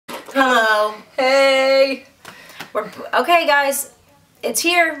Hello. Hey. Okay, guys. It's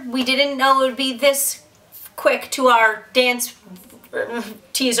here. We didn't know it would be this quick to our dance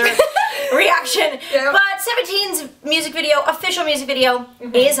teaser reaction. Yep. But 17's music video, official music video,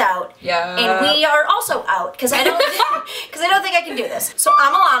 is out. Yeah. And we are also out because I don't think I can do this. So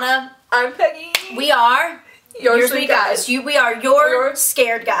I'm Alana. I'm Peggy. We are your sweet guys. We are your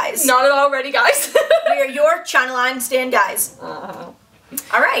scared guys. Not at all ready guys. We are your China line stand guys.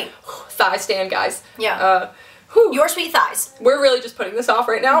 All right. Thigh stand guys. Yeah. Your sweet thighs. We're really just putting this off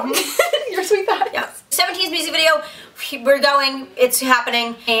right now. Your sweet thighs. Yeah. 17's music video. We're going. It's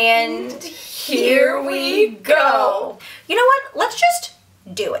happening. And here we go. You know what? Let's just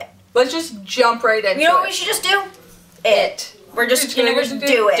do it. Let's just jump right into it. You know what we should just do? It. We're just gonna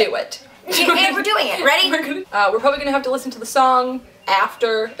do it. Do it. And we're doing it. Ready? We're probably gonna have to listen to the song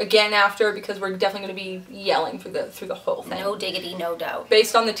again after, because we're definitely gonna be yelling through the whole thing. No diggity, no doubt.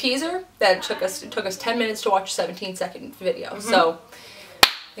 Based on the teaser, that took us 10 minutes to watch a 17-second video. So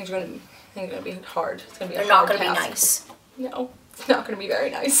things are gonna be hard. It's gonna be. They're not gonna be nice. No, it's not gonna be very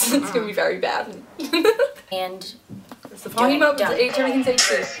nice. It's gonna be very bad. And it's the volume up. Everything's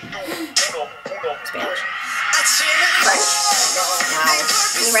HD. Spanish. French. Wow.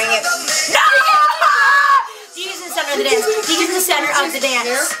 Can you ring it? No! DK's in the center of the dance. DK's in the center of the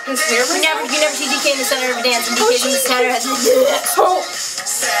dance. His hair? You never see DK in the center of a dance, and DK's in the center of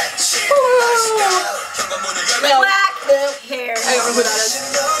black hair. I don't know who that is.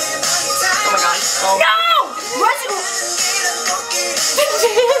 Oh my god. Oh. No! What's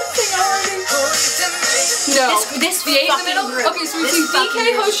No. This the 8 in the middle? Group. Okay, so we see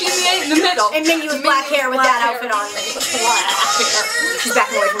DK, Hoshi, and the 8 in the middle. And Minnie with black hair with that outfit on. Black hair. She's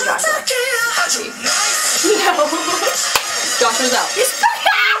backing away from Joshua. No. Joshua's out.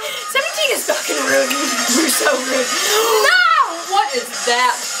 17 is fucking rude. You're so rude. No! What is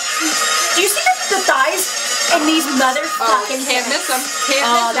that? Do you see the thighs and these motherfucking can't miss them. Can't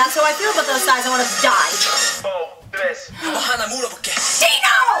miss them. That's how I feel about those thighs. I want to die.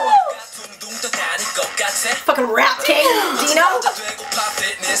 Dino! Fucking rap king, Dino.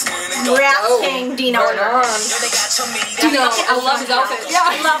 Rap king, Dino. Dino, I love his outfit. Yeah,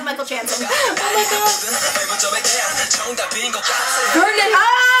 I love Michael Jansen. Oh my god. Vernon.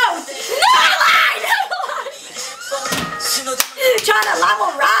 Oh! China line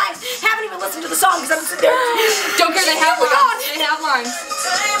will rhyme. Haven't even listened to the song because I'm sitting there. Don't care, they have lines. They have lines.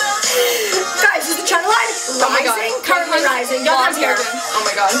 Guys, is the China line rising? Currently rising. Don't here. Oh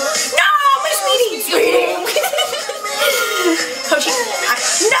my god. No, my sweetie. Hoshi.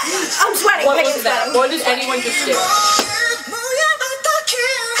 No, I'm sweating. What was that? What did anyone just do? No.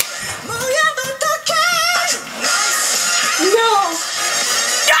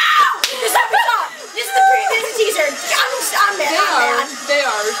 This is the teaser. I'm mad. They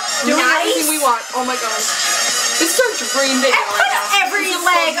are. Doing everything we want. Oh my god. This is our dream video right now. Put every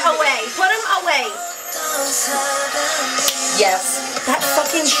leg away. Put them away. Yes. That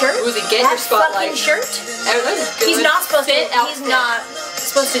fucking shirt. Woozy, get your spotlight. That fucking shirt. He's not supposed to. He's not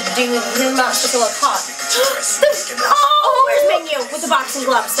supposed to do. He's not supposed to look hot. Oh, where's Mingyu with the boxing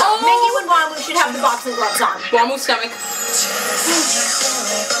gloves on? Mingyu and Wonwoo should have the boxing gloves on. Wonwoo's stomach.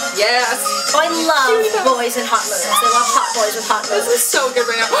 Yes. Oh, I love boys in hot moves. I love hot boys with hot moves. This is so good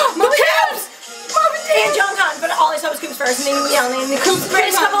right now. Coups! Mom and jeonghan, but all I saw was coups first, and then the coups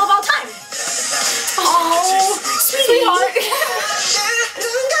greatest couple of all time. Oh, sweetheart.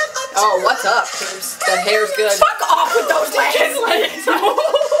 Oh, what's up, coups? The hair's good. Fuck off with those legs.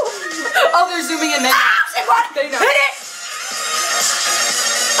 Oh, they're zooming in. They know. Hit it.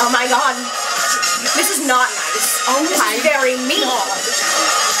 Oh my god. This is not nice. Oh this is very mean.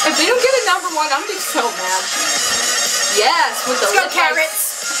 If they don't get a #1, I'm gonna be so mad. Yes, with the Let's go,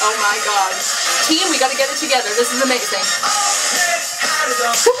 carrots. Oh my god. Team, we gotta get it together. This is amazing.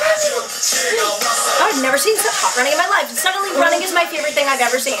 I've never seen such hot running in my life. Suddenly running is my favorite thing I've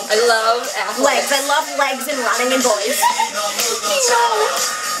ever seen. I love athletics. Legs. I love legs and running and boys.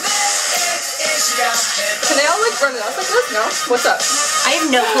 Can they all like run it up like this? No? What's up? I have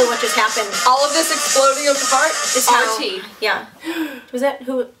no clue what just happened. All of this exploding of the heart is RT. Yeah. Was that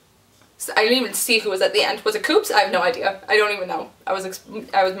who? I didn't even see who was at the end. Was it Coups? I have no idea. I don't even know.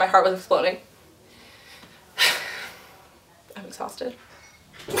 My heart was exploding. I'm exhausted.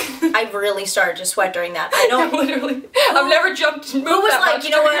 I really started to sweat during that. I don't literally. I've never jumped. Moved who was that like, much you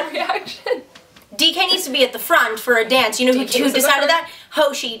know what? Reaction. DK needs to be at the front for a dance. You know who decided that?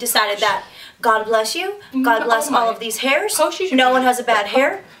 Hoshi decided that. God bless you. God bless all of these hairs. Hoshi should no one has a bad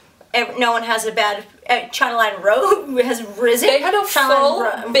hair. no one has a bad China line has risen. They had a full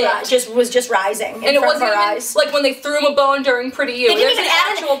bit. Was just rising and it wasn't even like when they threw him a bone during Pretty You. They didn't even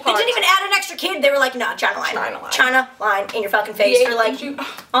add an extra kid. They were like, no, China line in your fucking face for like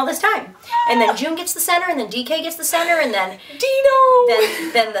all this time. And then June gets the center, and then DK gets the center, and then Dino.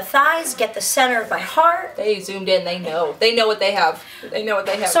 Then the thighs get the center of my heart. They zoomed in. They know. They know what they have. They know what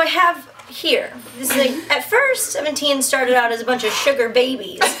they have. So I have here. This is like, at first, 17 started out as a bunch of sugar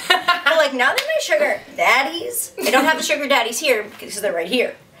babies. But like now they're my sugar daddies. I don't have the sugar daddies here because they're right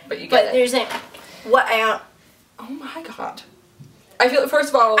here. But you get it. There's what I don't. Oh my god. I feel first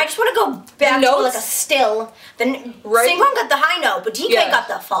of all. I just want to go back to like a still. Then Singhwan got the high note, but DK got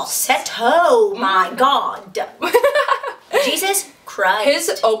the falsetto. My god. Jesus Christ.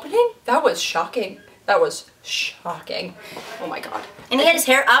 His opening, that was shocking. That was shocking. Oh my god. And he had his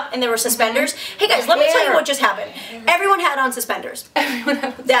hair up and there were suspenders. Hey guys, let me tell you what just happened. Everyone had on suspenders.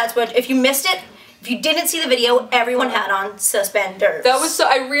 That's what, if you missed it, if you didn't see the video, everyone had on suspenders. That was so,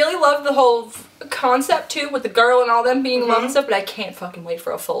 I really love the whole concept too with the girl and all them being in love and stuff, but I can't fucking wait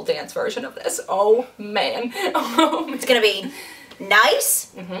for a full dance version of this. Oh man. Oh, man. It's gonna be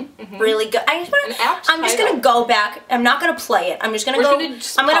nice, really good. I'm just gonna go back. I'm not gonna play it. I'm just gonna I'm gonna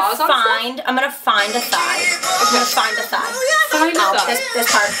find a thigh. I'm gonna find a thigh. Find a thigh.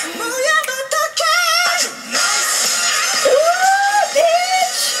 This part.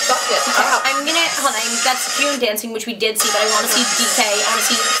 I'm gonna hold on. That's June dancing, which we did see, but I want to see DK. I want to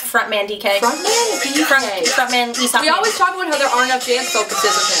see frontman DK. Frontman Isak. We always talk about how there aren't enough dance focuses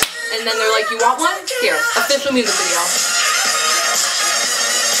with him, and then they're like, "You want one? Here, official music video."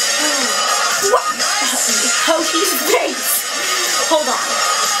 Hoshi's face. Hold on.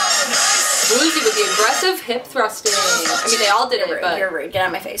 Woozi with the aggressive hip thrusting. I mean, they all did it, but you're rude. Get out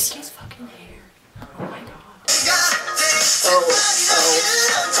of my face. His fucking hair. Oh my god. Oh,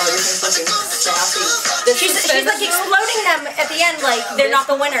 your thing's looking sassy. She's like exploding them at the end, like they're not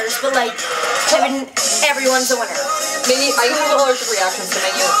the winners, but like everyone's the winner. Maybe I have allergic reactions to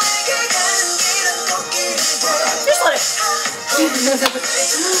menu. Just let it.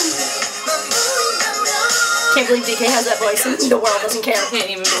 Can't believe DK has that voice and the world doesn't care.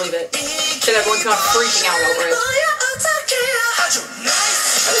 Can't even believe it. Shit, everyone's gone freaking out over it.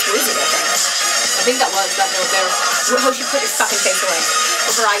 That was Woozi, I think. I think that was that note there. Hoshi, put your fucking face away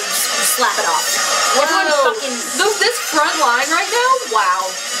before I slap it off. Everyone fucking... This front line right now? Wow.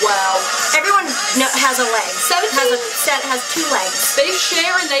 Wow. Everyone has a leg. 17 has two legs. They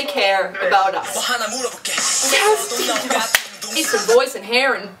share and they care about us. Yes. Decent voice and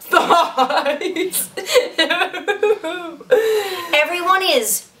hair and thighs. Everyone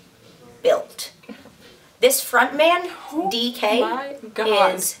is built. This front man, DK,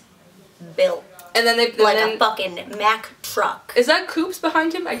 is built. And then they a fucking Mack truck. Is that Coups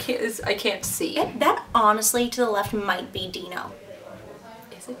behind him? I can't see. That honestly to the left might be Dino.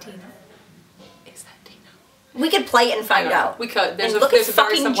 Is it Dino? Is that Dino? We could play it and find out. We could. There's a very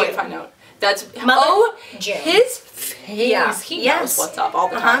simple way to find out. That's June. His face. Yeah. He knows what's up all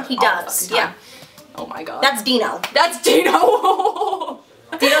the time. He does. Yeah. Oh my god. That's Dino. That's Dino.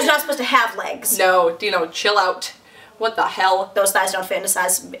 Dino's not supposed to have legs. No, Dino, chill out. What the hell? Those thighs don't fit into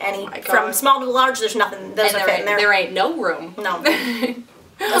size any. From small to large, there's nothing. Those are fit in there. There ain't no room. No.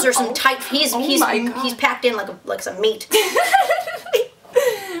 Those are some tight. He's packed in like some meat.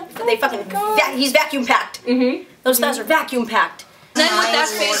 They fucking. He's vacuum packed. Those thighs are vacuum packed. Then with that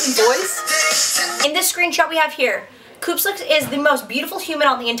face and voice. In this screenshot we have here, Coups is the most beautiful human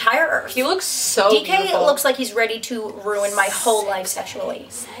on the entire earth. He looks so beautiful. DK looks like he's ready to ruin my whole life sexually.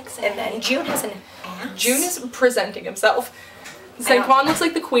 And then June has an ass. June is presenting himself. Singhwan looks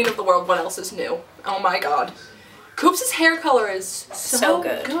like the queen of the world. What else is new? Oh my god. Coups' hair color is so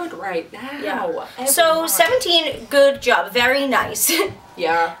good right now. Yeah. So 17, good job. Very nice.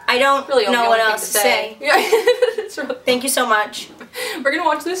 Yeah. I don't really know what else to say. Yeah. Thank you so much. We're gonna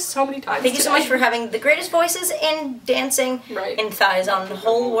watch this so many times. Thank you so much for having the greatest voices in dancing and thighs on the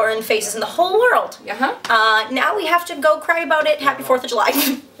whole world and faces in the whole world. Now we have to go cry about it. Happy 4th of July.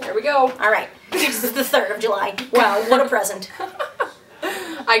 There we go. All right. This is the 3rd of July. Wow, what a present.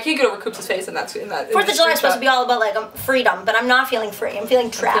 I can't get over Coups' face in that. 4th of July is supposed to be all about like freedom, but I'm not feeling free. I'm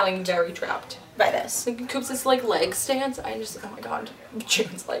feeling trapped. I'm feeling very trapped by this. Coups' like leg stance. Oh my god,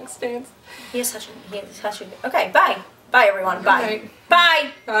 June's leg stance. He is such a. Okay, bye. Bye everyone. Bye.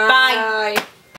 Bye. Bye. Bye.